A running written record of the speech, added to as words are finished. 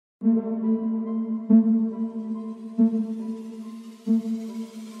Welcome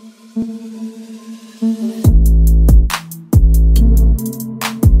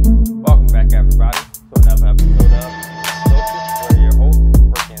back, everybody, to another episode of Social, where your host,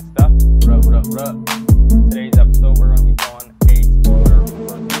 Ricky and Stuff. What up? Today's episode, we're going to be doing a spoiler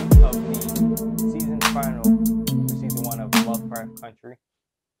review of the season final for season 1 of Lovecraft Country.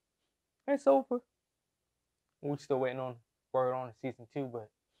 It's over. We're still waiting on word on season 2,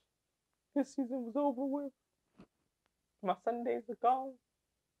 but this season was over with. My Sundays are gone.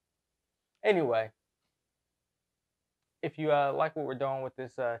 Anyway, if you like what we're doing with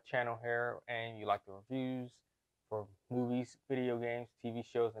this channel here and you like the reviews for movies, video games, TV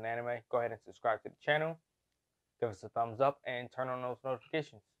shows, and anime, go ahead and subscribe to the channel. Give us a thumbs up and turn on those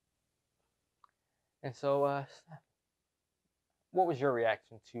notifications. And so, what was your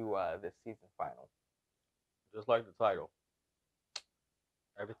reaction to this season final? Just like the title,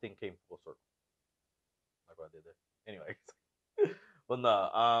 everything came full circle. Like what I did there. Anyways, but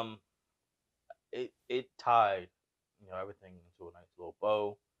no, it tied, everything into a nice little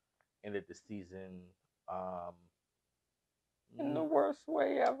bow. Ended the season, in the worst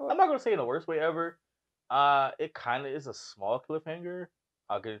way ever. I'm not gonna say in the worst way ever. It kind of is a small cliffhanger.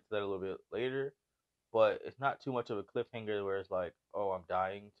 I'll get into that a little bit later, but it's not too much of a cliffhanger where it's like, oh, I'm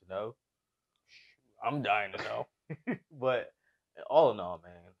dying to know. I'm dying to know. But all in all,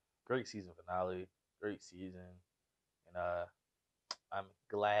 man, great season finale, great season, and I'm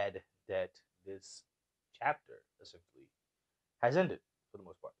glad that this chapter essentially has ended for the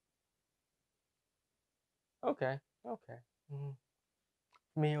most part. Okay. Mm-hmm.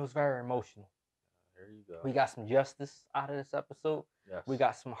 For me, it was very emotional. There you go. We got some justice out of this episode. Yes. We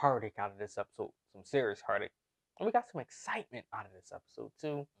got some heartache out of this episode, some serious heartache. And we got some excitement out of this episode,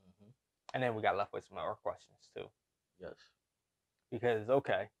 too. Mm-hmm. And then we got left with some more questions, too. Yes. Because,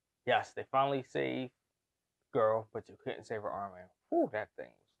 okay, yes, they finally saved the girl, but you couldn't save her arm. And, whew, that thing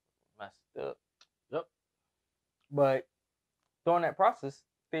was messed up. Yep. But during that process,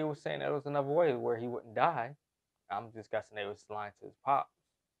 they were saying there was another way where he wouldn't die. I'm just guessing they was lying to his pops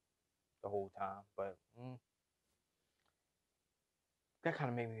the whole time. But that kind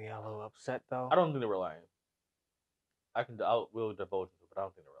of made me a little upset, though. I don't think they were lying. We'll divulge it, but I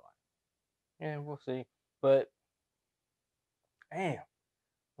don't think they were lying. Yeah, we'll see. But, damn,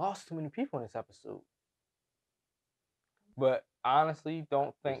 lost too many people in this episode. But honestly,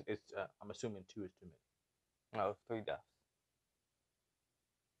 don't think it's I'm assuming 2 is too many. No, it's 3 deaths.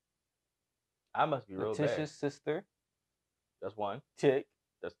 I must be real bad. Letitia's sister. That's 1. Chick.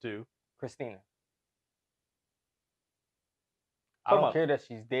 That's 2. Christina. I don't care that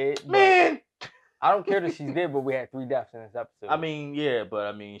she's dead. Man! I don't care that she's dead, but we had 3 deaths in this episode. I mean, yeah,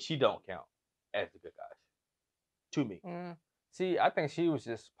 but she don't count as the good guys. To me. See, I think she was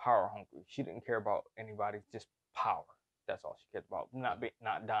just power hungry. She didn't care about anybody, just power. That's all she cared about. Not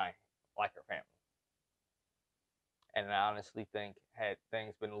dying like her family. And I honestly think had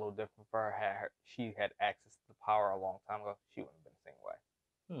things been a little different for her, she had access to the power a long time ago, she wouldn't have been the same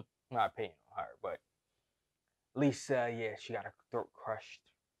way. My opinion on her, but at least, yeah, she got her throat crushed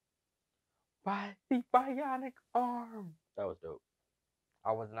by the bionic arm. That was dope.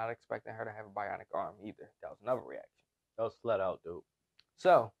 I was not expecting her to have a bionic arm either. That was another reaction. That was flat out dope.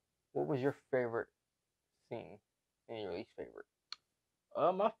 So, what was your favorite scene and your least favorite?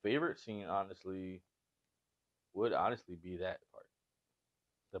 My favorite scene, honestly, would be that part.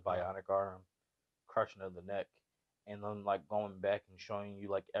 The bionic arm, crushing of the neck, and then like going back and showing you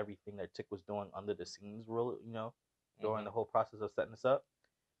like everything that Tick was doing under the scenes, during the whole process of setting this up.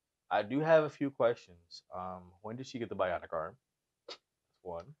 I do have a few questions. When did she get the bionic arm? That's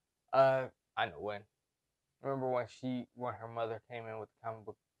 1. I know when. Remember when her mother came in with the comic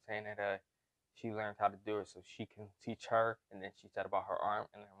book saying that she learned how to do it so she can teach her, and then she said about her arm,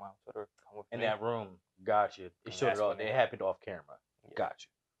 and her mom told her to come with in me. that room. Gotcha. It showed it all. It happened off camera. Yeah. Gotcha.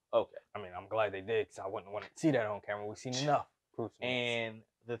 Okay. I mean, I'm glad they did, because I wouldn't want to see that on camera. We've seen enough. And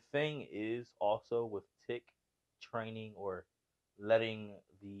the thing is also with Tick training or letting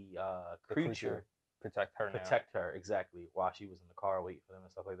the creature protect her exactly while she was in the car waiting for them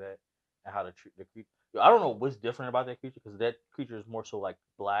and stuff like that, and how to treat the creature. I don't know what's different about that creature, because that creature is more so like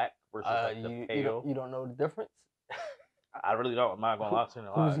black versus like the pale. You don't know the difference? I really don't. I'm not gonna lie to you.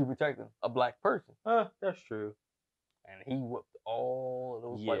 Who's he protecting? A black person. That's true. And he whooped all of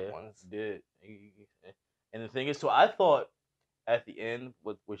those white ones. Did. And the thing is, so I thought at the end,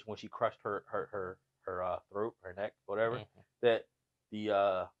 when she crushed her throat, her neck, whatever, that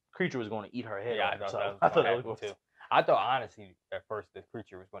the creature was going to eat her head. Yeah, I thought that was too. I thought honestly at first the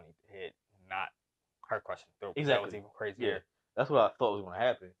creature was going to eat the head, not her crushing the throat. Exactly. That was even crazier. Yeah, that's what I thought was going to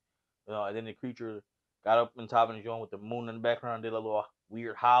happen. And then the creature got up on top of the joint with the moon in the background, did a little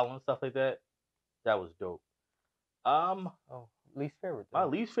weird howl and stuff like that. That was dope. Oh, least favorite. My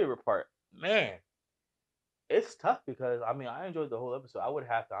least favorite part, man, it's tough because I mean I enjoyed the whole episode. I would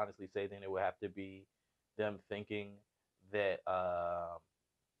have to honestly say then it would have to be them thinking that the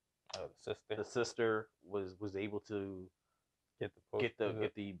sister was able to get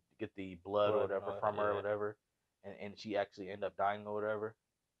the blood or whatever from her or whatever, and she actually ended up dying or whatever.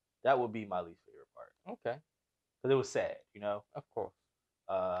 That would be my least favorite part. Okay. Because it was sad, you know. Of course.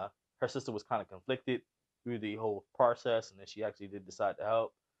 Her sister was kind of conflicted through the whole process, and then she actually did decide to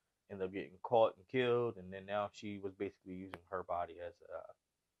help. Ended up getting caught and killed, and then now she was basically using her body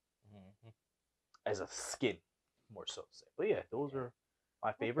as a skin, more so to say. But yeah, those are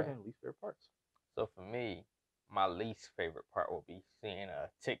my favorite and least favorite parts. So for me, my least favorite part will be seeing a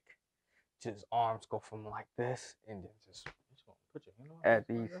tick, just arms go from like this, and then just put your hand on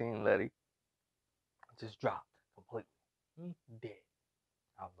after you seen Letty, just dropped completely, dead.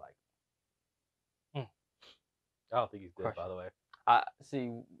 I was like, I don't think he's dead, by the way. I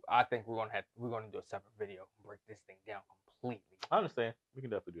think we're gonna do a separate video and break this thing down completely. I understand. We can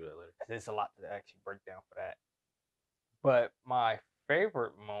definitely do that later. There's a lot to actually break down for that. But my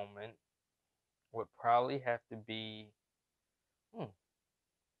favorite moment would probably have to be,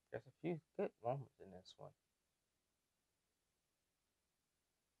 there's a few good moments in this one.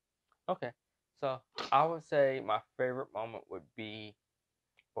 Okay, so I would say my favorite moment would be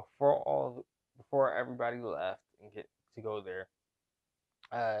before everybody left and get to go there.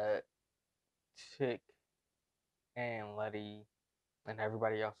 Chick and Letty and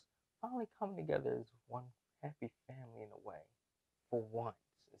everybody else finally come together as one happy family in a way, for once,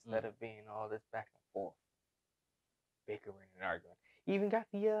 instead of being all this back and forth, bickering and arguing. Even got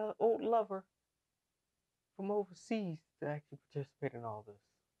the old lover from overseas to actually participate in all this.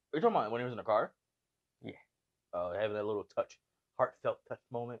 Are you talking about when he was in the car? Yeah. Having that little heartfelt touch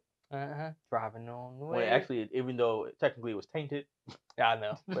moment. Driving on the way. When actually, even though technically it was tainted. Yeah, I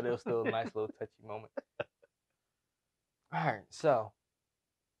know, but it was still a nice little touchy moment. All right, so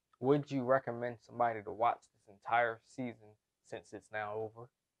would you recommend somebody to watch this entire season since it's now over?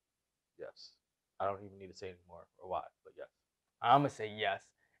 Yes. I don't even need to say anymore or why, but yes. I'm going to say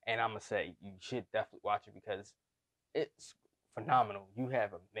yes, and I'm going to say you should definitely watch it because it's phenomenal. You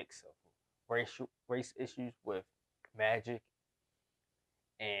have a mix of race issues with magic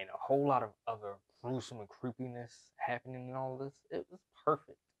and a whole lot of other gruesome and creepiness happening in all this. It was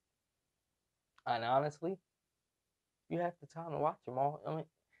perfect. And honestly, you have the time to watch them all. I mean,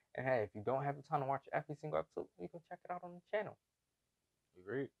 and hey, if you don't have the time to watch every single episode, you can check it out on the channel.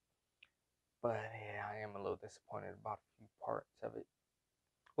 Agreed. But yeah, I am a little disappointed about a few parts of it,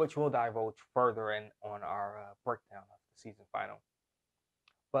 which we'll divulge further in on our breakdown of the season final.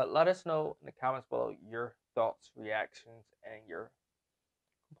 But let us know in the comments below your thoughts, reactions, and your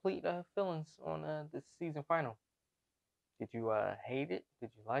complete feelings on this season final. Did you hate it?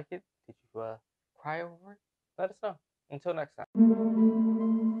 Did you like it? Did you cry over it? Let us know. Until next time.